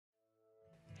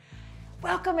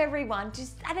Welcome everyone to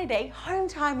Saturday Home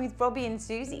Time with Robbie and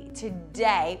Susie.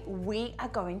 Today we are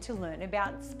going to learn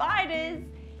about spiders.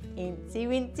 Incy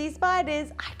Wincy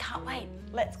spiders. I can't wait.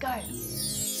 Let's go.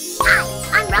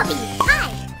 Hi, I'm Robbie.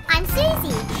 Hi, I'm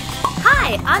Susie.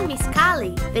 Hi, I'm Miss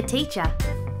Carly, the teacher.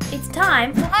 It's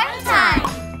time for Home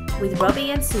Time with Robbie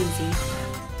and Susie.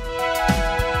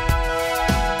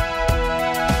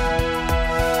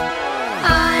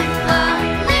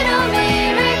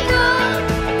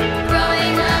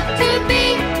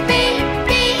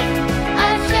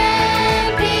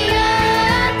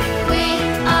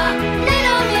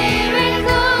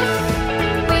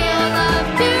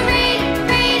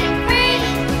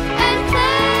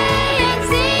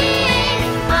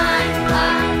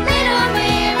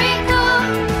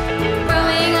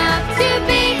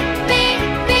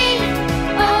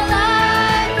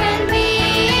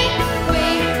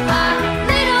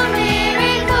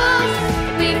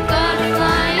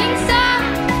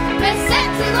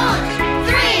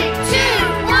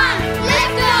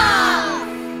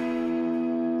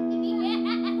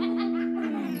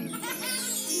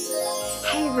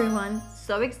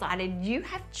 So excited you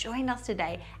have joined us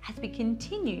today as we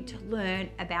continue to learn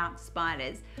about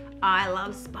spiders. I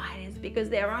love spiders because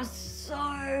there are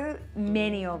so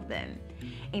many of them.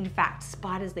 In fact,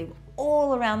 spiders live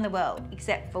all around the world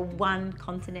except for one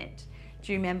continent.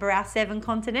 Do you remember our 7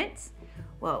 continents?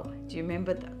 Well, do you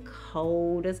remember the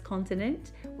coldest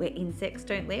continent where insects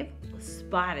don't live? Well,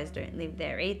 spiders don't live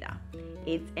there either.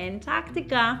 It's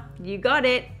Antarctica. You got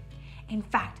it. In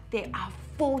fact, there are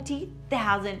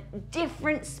 40,000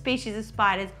 different species of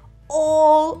spiders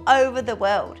all over the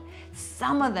world.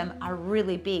 Some of them are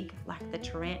really big, like the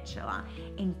tarantula.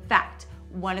 In fact,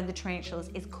 one of the tarantulas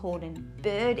is called a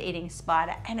bird-eating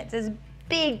spider, and it's as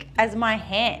big as my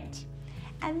hand.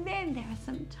 And then there are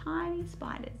some tiny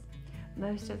spiders.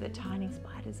 Most of the tiny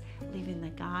spiders live in the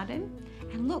garden.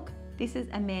 And look, this is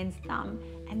a man's thumb,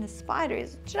 and the spider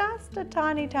is just a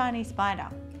tiny, tiny spider.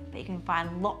 But you can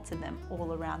find lots of them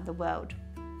all around the world.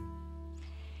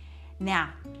 Now,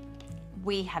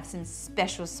 we have some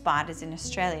special spiders in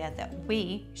Australia that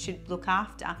we should look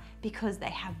after because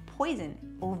they have poison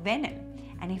or venom.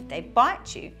 And if they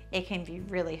bite you, it can be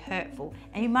really hurtful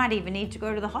and you might even need to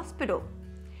go to the hospital.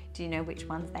 Do you know which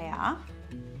ones they are?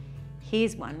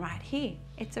 Here's one right here.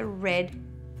 It's a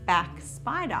red-back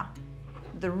spider.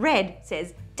 The red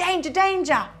says, "Danger,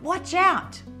 danger, watch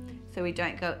out." So we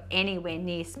don't go anywhere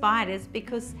near spiders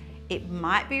because it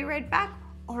might be a redback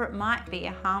or it might be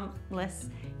a harmless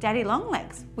daddy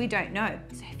longlegs. We don't know.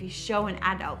 So if you show an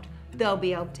adult, they'll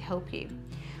be able to help you.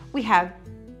 We have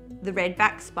the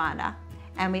redback spider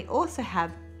and we also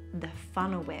have the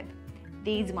funnel web.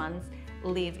 These ones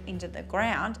live into the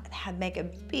ground and make a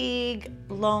big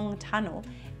long tunnel,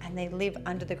 and they live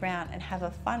under the ground and have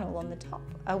a funnel on the top,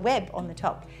 a web on the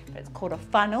top, but it's called a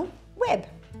funnel web.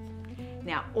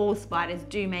 Now, all spiders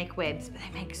do make webs, but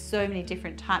they make so many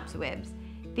different types of webs.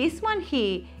 This one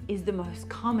here is the most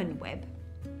common web.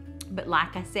 But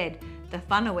like I said, the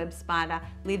funnel web spider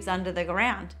lives under the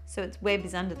ground, so its web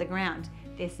is under the ground.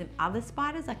 There's some other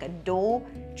spiders, like a door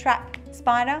trap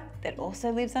spider that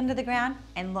also lives under the ground,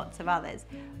 and lots of others.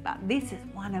 But this is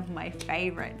one of my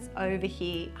favorites over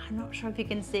here. I'm not sure if you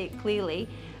can see it clearly,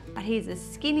 but he's a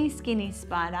skinny, skinny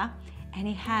spider, and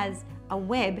he has a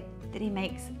web that he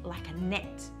makes like a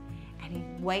net, and he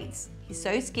waits. He's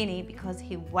so skinny because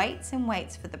he waits and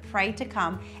waits for the prey to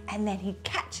come, and then he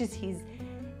catches his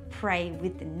prey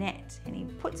with the net and he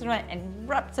puts it on and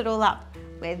wraps it all up,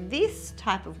 where this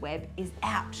type of web is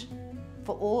out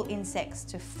for all insects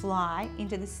to fly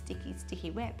into the sticky,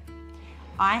 sticky web.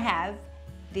 I have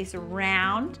this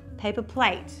round paper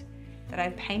plate that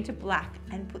I've painted black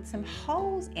and put some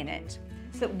holes in it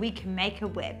so that we can make a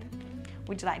web.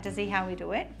 Would you like to see how we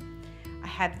do it? I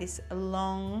have this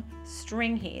long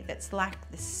string here that's like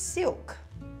the silk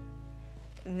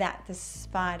that the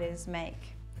spiders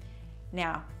make.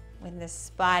 Now, when the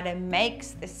spider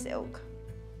makes the silk,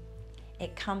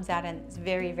 it comes out and it's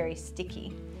very, very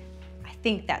sticky. I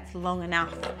think that's long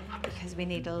enough because we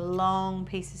need a long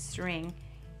piece of string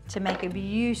to make a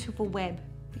beautiful web,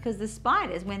 because the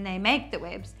spiders, when they make the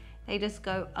webs, they just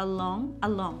go along. So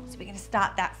we're going to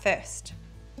start that first.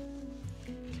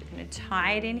 I'm going to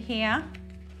tie it in here,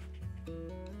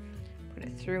 put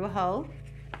it through a hole,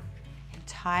 and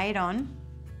tie it on.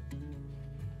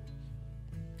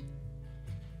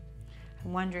 I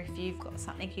wonder if you've got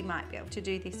something you might be able to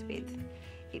do this with.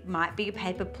 It might be a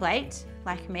paper plate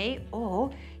like me, or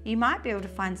you might be able to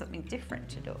find something different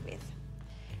to do it with.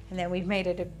 And then we've made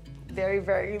it a very,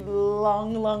 very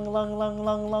long,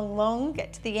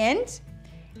 get to the end.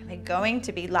 And we're going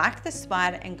to be like the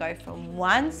spider and go from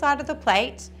one side of the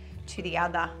plate to the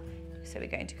other. So we're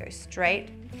going to go straight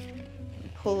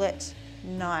and pull it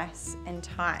nice and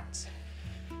tight.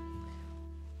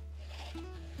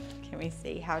 Can we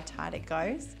see how tight it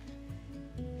goes?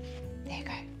 There you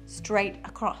go, straight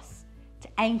across to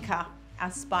anchor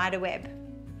our spider web.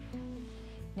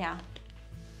 Now,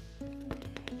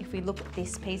 if we look at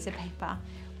this piece of paper,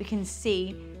 we can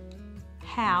see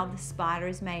how the spider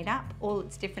is made up, all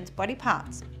its different body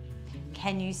parts.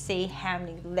 Can you see how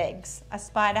many legs a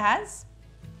spider has?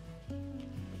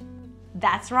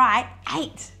 That's right,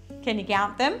 8. Can you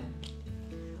count them?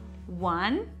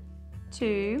 1,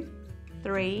 2,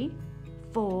 3,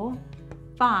 4,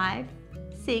 5,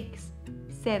 6,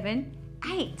 7,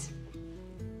 8.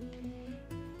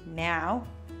 Now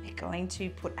we're going to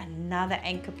put another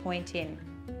anchor point in.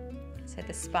 So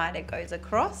the spider goes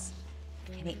across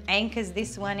and he anchors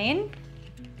this one in,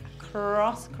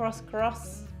 across, cross,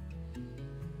 cross,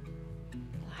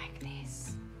 like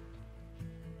this.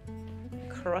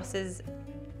 Crosses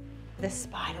the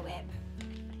spider web.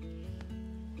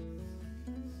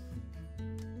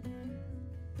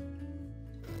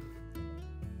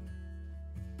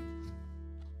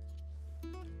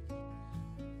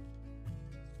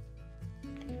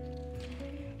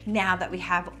 Now that we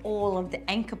have all of the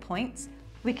anchor points,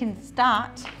 we can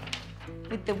start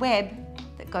with the web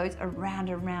that goes around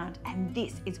and around, and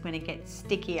this is when it gets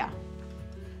stickier.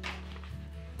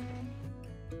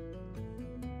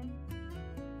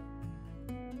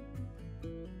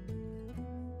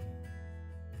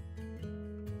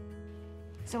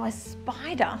 So a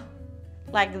spider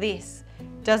like this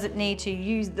doesn't need to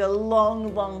use the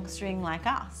long, long string like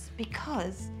us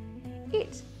because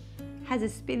it has a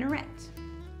spinneret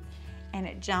and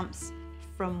it jumps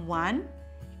from one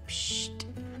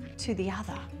to the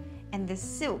other, and the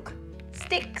silk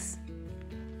sticks,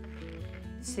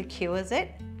 secures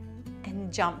it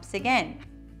and jumps again,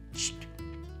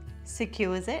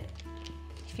 secures it.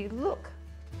 If you look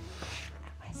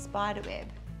at my spider web,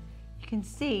 you can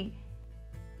see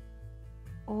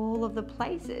all of the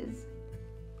places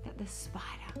that the spider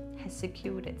has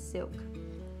secured its silk.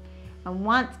 And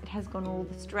once it has gone all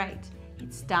the straight,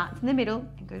 it starts in the middle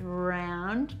and goes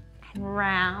round and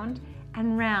round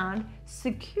and round,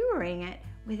 securing it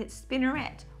with its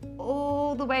spinneret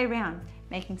all the way around,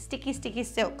 making sticky, sticky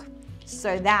silk,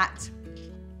 so that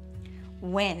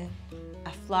when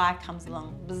a fly comes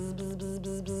along, bzz, bzz, bzz,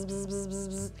 bzz, bzz, bzz, bzz,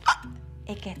 bzz,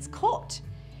 it gets caught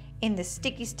in the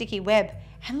sticky, sticky web.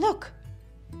 And look,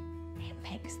 it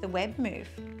makes the web move.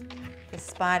 The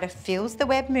spider feels the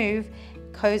web move,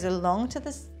 goes along to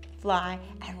the fly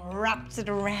and wraps it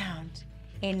around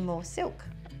in more silk.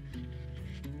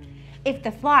 If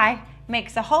the fly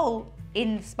makes a hole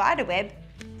in the spider web,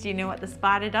 do you know what the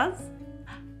spider does?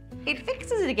 It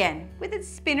fixes it again with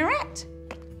its spinneret.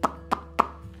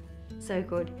 So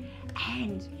good.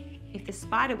 And if the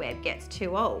spider web gets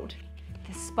too old,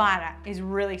 the spider is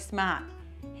really smart.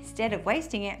 Instead of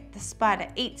wasting it, the spider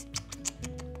eats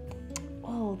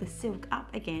all the silk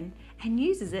up again and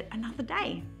uses it another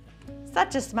day.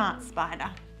 Such a smart spider.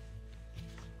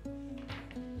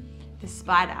 The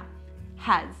spider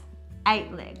has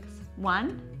 8 legs.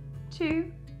 1,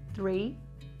 2, 3,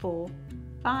 4,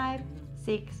 5,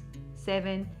 6,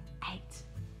 7, 8.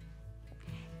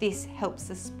 This helps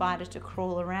the spider to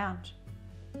crawl around.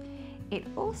 It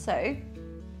also,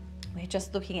 we're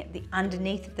just looking at the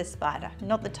underneath of the spider,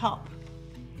 not the top.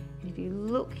 And if you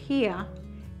look here,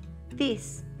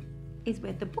 this is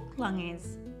where the book lung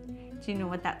is. Do you know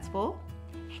what that's for?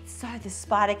 It's so the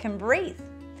spider can breathe.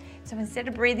 So instead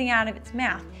of breathing out of its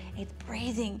mouth, it's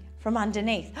breathing from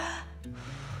underneath.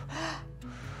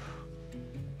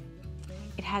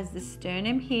 It has the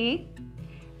sternum here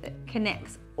that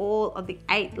connects all of the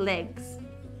 8 legs.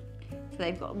 So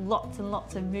they've got lots and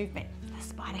lots of movement. The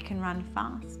spider can run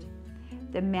fast.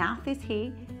 The mouth is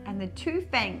here and the 2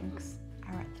 fangs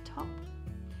are at the top.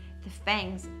 The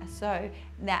fangs are so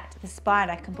that the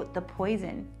spider can put the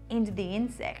poison into the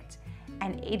insect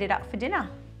and eat it up for dinner.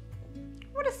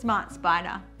 What a smart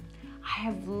spider. I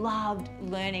have loved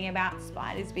learning about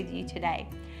spiders with you today.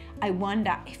 I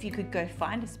wonder if you could go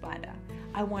find a spider.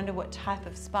 I wonder what type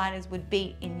of spiders would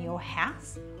be in your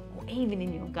house or even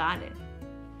in your garden.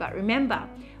 But remember,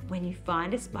 when you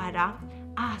find a spider,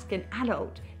 ask an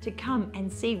adult to come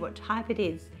and see what type it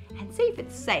is and see if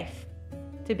it's safe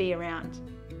to be around.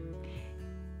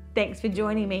 Thanks for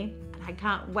joining me, and I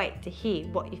can't wait to hear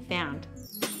what you found.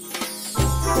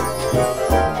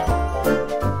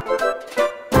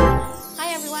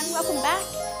 Hi everyone, welcome back.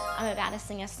 I'm about to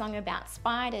sing a song about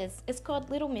spiders. It's called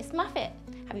Little Miss Muffet.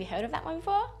 Have you heard of that one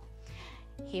before?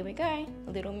 Here we go.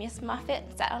 Little Miss Muffet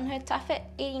sat on her tuffet,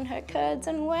 eating her curds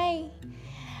and whey.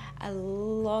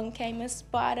 Along came a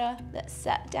spider that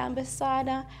sat down beside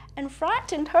her and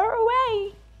frightened her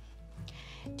away.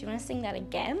 Do you want to sing that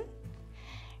again?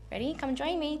 Ready? Come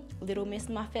join me. Little Miss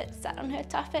Muffet sat on her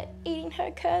tuffet, eating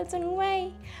her curds and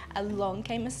whey. Along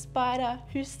came a spider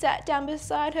who sat down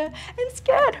beside her and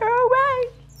scared her away.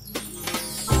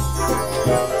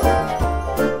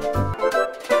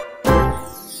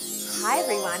 Hi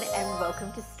everyone, and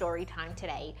welcome to Story Time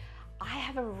today. I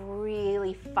have a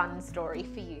really fun story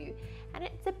for you, and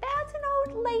it's about an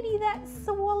old lady that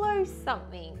swallows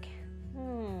something.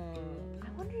 I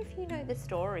wonder if you know the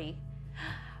story.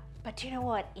 But do you know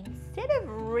what? Instead of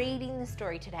reading the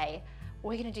story today,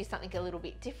 we're going to do something a little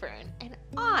bit different, and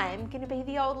I'm going to be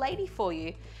the old lady for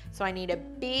you. So I need a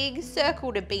big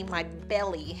circle to be my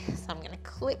belly. So I'm going to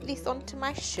clip this onto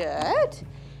my shirt,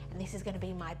 and this is going to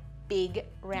be my big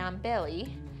round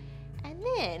belly. And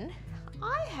then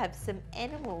I have some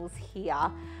animals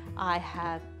here. I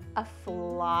have a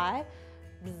fly.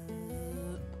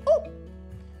 Oh!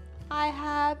 I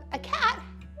have a cat.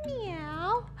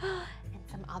 Meow.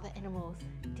 Some other animals.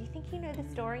 Do you think you know the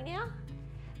story now?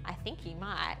 I think you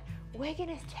might. We're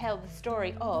going to tell the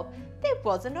story of there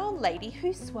was an old lady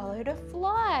who swallowed a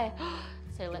fly.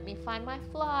 So let me find my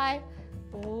fly.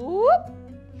 Whoop.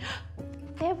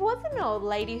 There was an old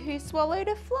lady who swallowed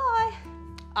a fly.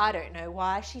 I don't know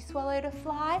why she swallowed a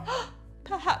fly.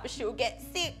 Perhaps she'll get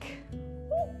sick.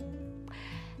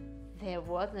 There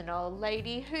was an old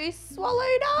lady who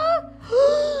swallowed a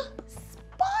spider.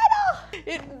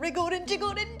 It wriggled and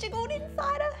jiggled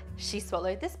inside her. She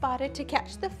swallowed the spider to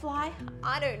catch the fly.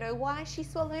 I don't know why she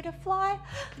swallowed a fly.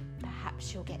 Perhaps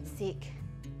she'll get sick.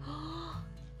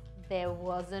 There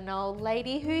was an old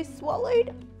lady who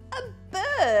swallowed a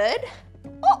bird.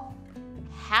 Oh,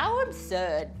 how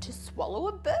absurd to swallow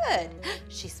a bird.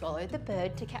 She swallowed the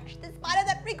bird to catch the spider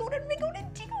that wriggled and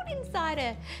jiggled inside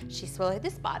her. She swallowed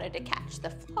the spider to catch the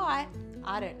fly.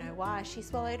 I don't know why she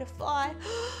swallowed a fly.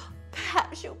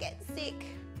 Perhaps she'll get sick.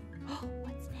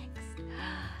 What's next?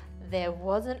 There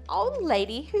was an old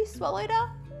lady who swallowed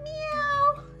a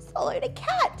swallowed a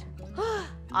cat.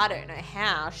 I don't know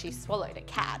how she swallowed a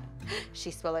cat.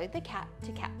 She swallowed the cat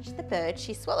to catch the bird.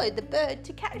 She swallowed the bird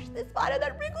to catch the spider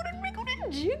that wriggled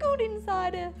and jiggled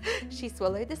inside her. She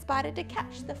swallowed the spider to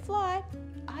catch the fly.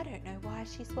 I don't know why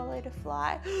she swallowed a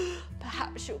fly.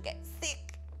 Perhaps she'll get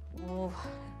sick. Oh,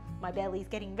 my belly's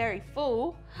getting very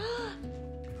full.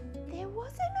 There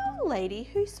was an old lady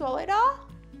who swallowed a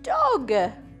dog.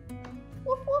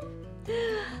 Woof, woof.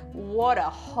 What a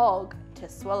hog to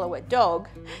swallow a dog.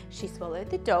 She swallowed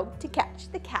the dog to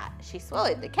catch the cat. She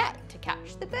swallowed the cat to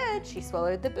catch the bird. She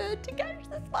swallowed the bird to catch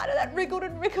the spider that wriggled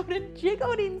and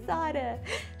jiggled inside her.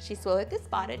 She swallowed the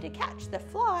spider to catch the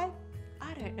fly.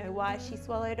 I don't know why she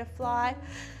swallowed a fly.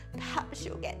 Perhaps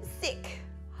she'll get sick.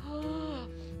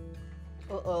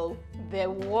 Uh-oh, there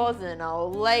was an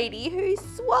old lady who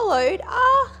swallowed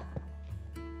a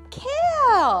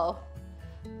cow.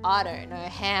 I don't know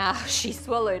how she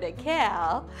swallowed a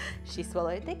cow. She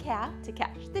swallowed the cow to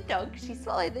catch the dog. She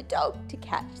swallowed the dog to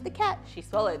catch the cat. She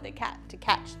swallowed the cat to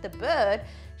catch the bird.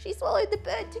 She swallowed the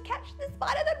bird to catch the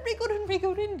spider that wriggled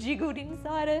and jiggled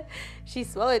inside her. She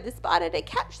swallowed the spider to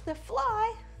catch the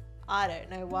fly. I don't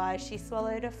know why she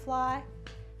swallowed a fly.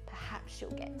 Perhaps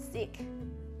she'll get sick.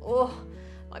 Oh,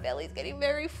 my belly's getting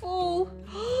very full.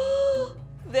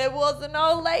 There was an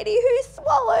old lady who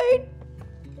swallowed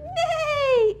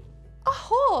a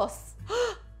horse.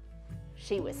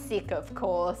 She was sick, of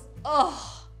course.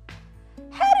 Oh,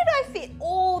 how did I fit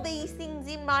all these things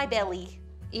in my belly?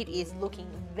 It is looking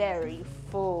very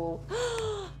full.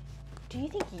 Do you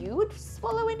think you would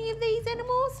swallow any of these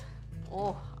animals?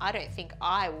 Oh, I don't think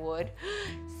I would.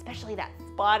 Especially that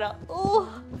spider.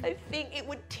 Oh, I think it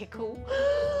would tickle.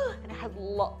 And it has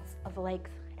lots of legs.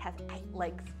 It has 8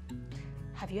 legs.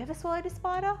 Have you ever swallowed a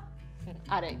spider?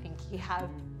 I don't think you have.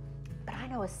 But I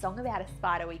know a song about a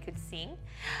spider we could sing.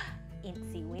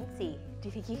 Incy, Wincy. Do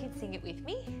you think you can sing it with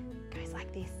me? It goes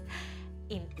like this.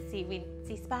 Incy,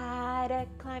 Wincy, spider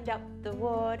climbed up the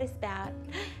water spout.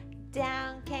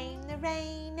 Down came the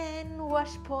rain and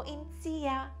washed poor Incy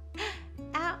out.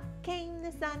 Out came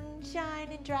the sunshine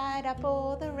and dried up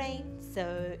all the rain.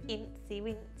 So Incy,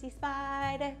 Wincy,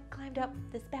 spider climbed up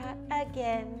the spout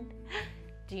again.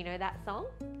 Do you know that song?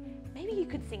 Maybe you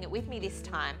could sing it with me this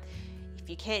time. If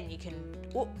you can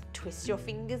twist your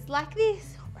fingers like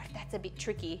this. Or if that's a bit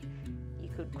tricky, you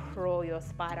could crawl your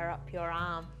spider up your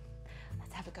arm.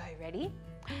 Let's have a go. Ready?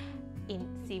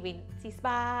 Incy, Wincy,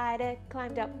 spider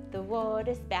climbed up the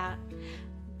water spout.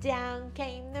 Down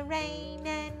came the rain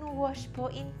and washed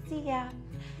poor Incy out.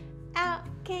 Out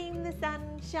came the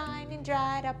sunshine and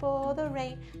dried up all the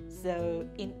rain. So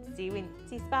Incy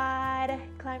Wincy Spider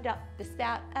climbed up the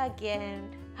spout again.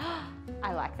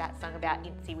 I like that song about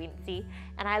Incy Wincy,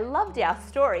 and I loved our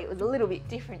story. It was a little bit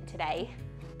different today.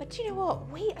 But you know what?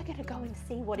 We are going to go and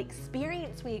see what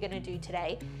experience we're going to do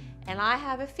today. And I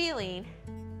have a feeling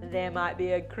there might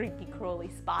be a creepy crawly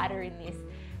spider in this.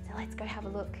 So let's go have a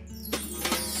look.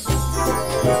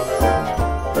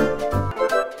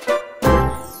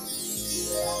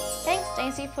 Thanks,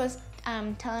 Daisy, for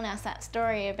telling us that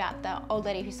story about the old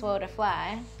lady who swallowed a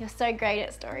fly. You're so great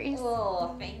at stories.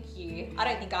 Oh, thank you. I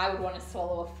don't think I would want to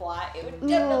swallow a fly. It would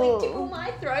definitely tickle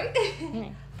my throat.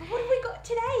 But what have we got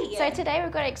today? So today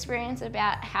we've got experience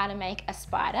about how to make a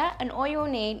spider, and all you'll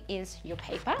need is your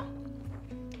paper,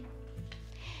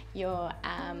 your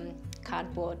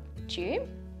cardboard tube,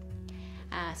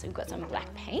 so we've got some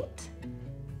black paint,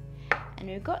 and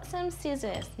we've got some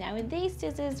scissors. Now with these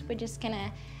scissors we're just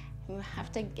gonna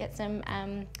have to get some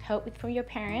help from your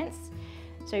parents,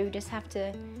 so you just have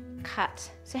to cut.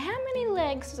 So how many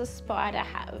legs does a spider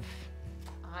have?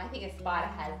 I think a spider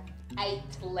has 8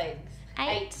 legs.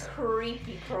 8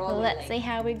 creepy crawly Let's legs. see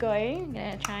how we go. I'm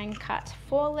gonna try and cut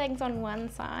 4 legs on one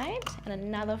side and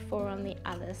another 4 on the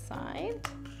other side.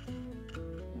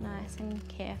 Nice and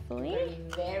carefully.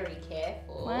 Very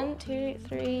careful. 1, 2,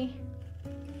 3,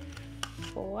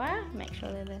 4. Make sure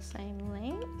they're the same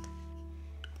length.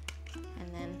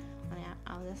 And then on our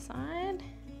other side.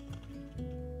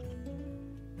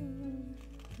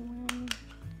 1,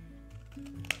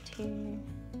 2,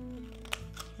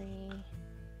 3.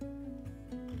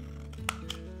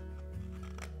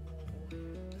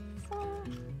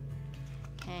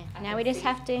 Okay, now we just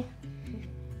have to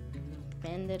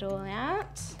bend it all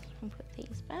out and put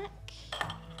these back.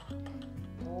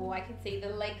 Oh, I can see the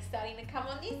legs starting to come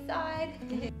on this side.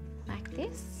 Like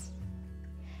this.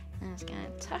 And I'm just going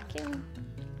to tuck in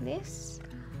this,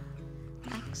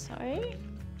 like so.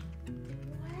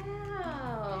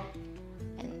 Wow.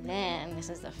 And then this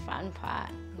is the fun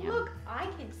part. Now, Look, I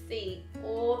can see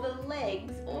all the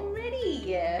legs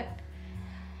already.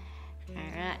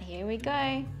 alright, here we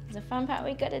go. The fun part,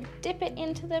 we got to dip it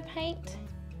into the paint.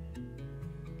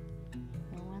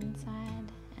 On one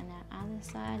side and our other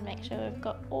side. Make sure we've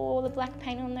got all the black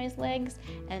paint on those legs.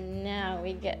 And now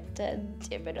we get to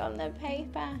dip it on the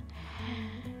paper.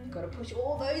 Got to push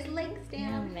all those legs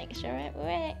down. And make sure it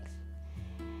works.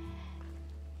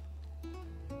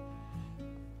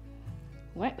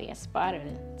 Won't be a spider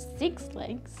with 6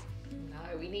 legs. No,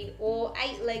 we need all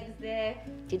 8 legs there.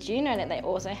 Did you know that they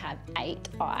also have 8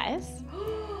 eyes?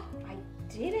 I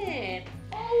didn't.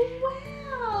 Oh,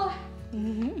 wow.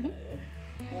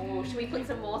 Oh, should we put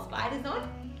some more spiders on?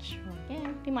 Sure,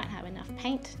 yeah. We might have enough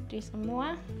paint to do some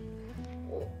more.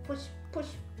 Oh, push, push,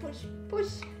 push,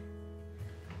 push.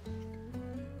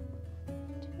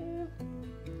 2,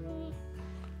 3.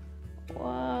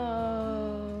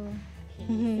 Whoa.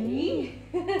 See?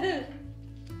 And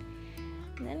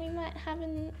then we might have we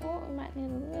might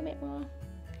need a little bit more.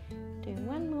 Do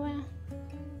one more.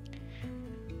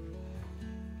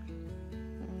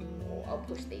 Oh, I'll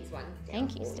push these ones down.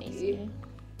 Thank you, for Stacey.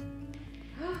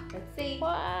 Let's see.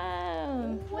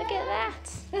 Whoa, look at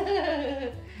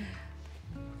that.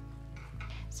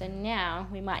 So now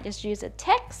we might just use a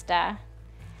texter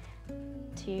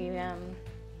to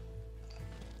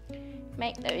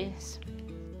make those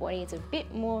bodies a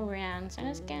bit more round. So I'm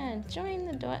just going to join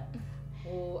the dot.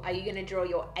 Oh, are you going to draw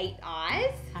your 8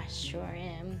 eyes? I sure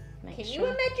am. Can you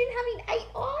imagine having 8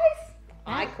 eyes?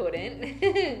 I couldn't.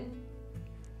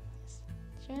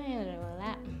 Join it all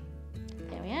that.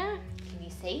 There we are. Can you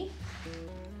see?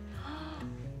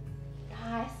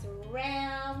 Nice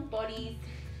round bodies.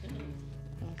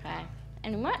 Okay.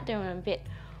 And we might do them a bit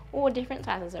all different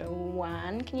sizes. So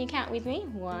 1, can you count with me?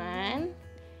 1,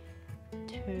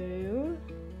 2,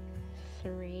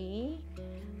 3,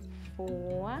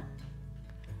 4,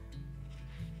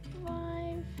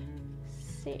 5,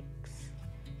 6,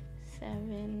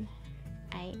 7,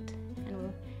 8, and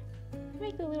we'll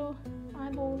make the little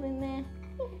eyeballs in there.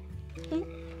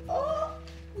 Oh,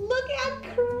 look how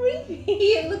creepy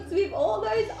it looks with all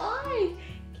those eyes.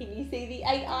 Can you see the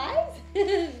 8 eyes?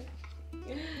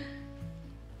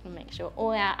 We'll make sure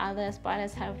all our other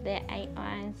spiders have their 8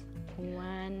 eyes.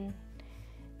 1,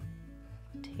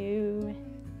 2,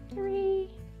 3,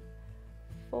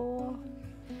 4,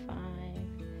 5,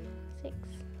 6,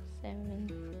 7,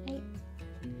 8.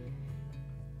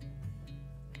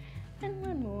 And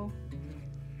one more.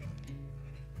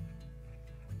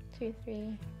 2,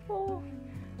 3, 4,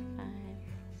 5,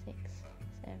 6,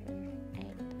 7, 8.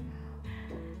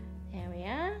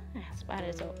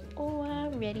 spiders are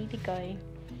all ready to go.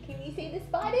 Can you see the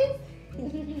spiders?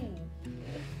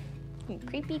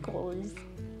 Creepy claws.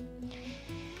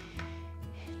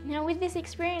 Now with this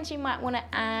experience you might want to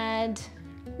add,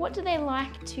 what do they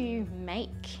like to make?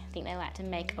 I think they like to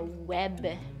make a web.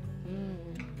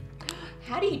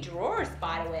 How do you draw a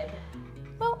spider web?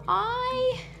 Well,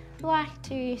 I like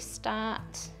to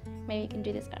start, maybe you can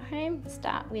do this at home,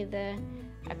 start with a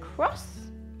cross,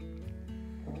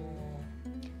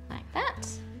 like that.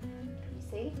 You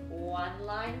see, one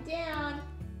line down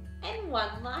and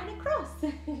one line across.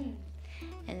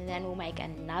 And then we'll make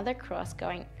another cross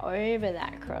going over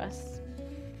that cross.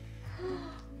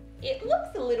 It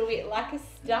looks a little bit like a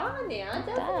star now,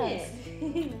 doesn't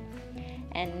it?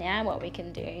 And now what we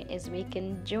can do is we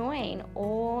can join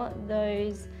all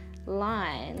those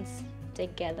lines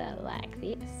together like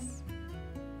this.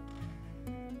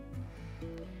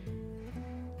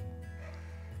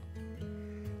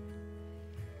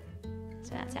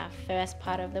 So that's our first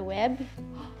part of the web.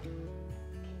 Can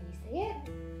you see it?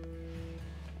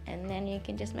 And then you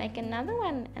can just make another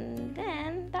one, and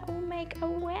then that will make a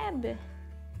web.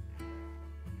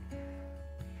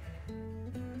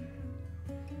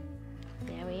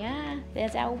 There we are.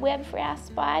 There's our web for our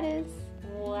spiders.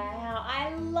 Wow,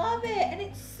 I love it, and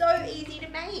it's so easy to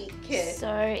make.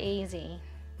 So easy.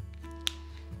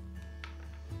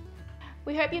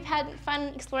 We hope you've had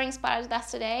fun exploring spiders with us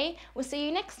today. We'll see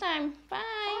you next time.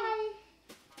 Bye.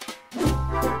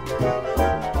 Bye.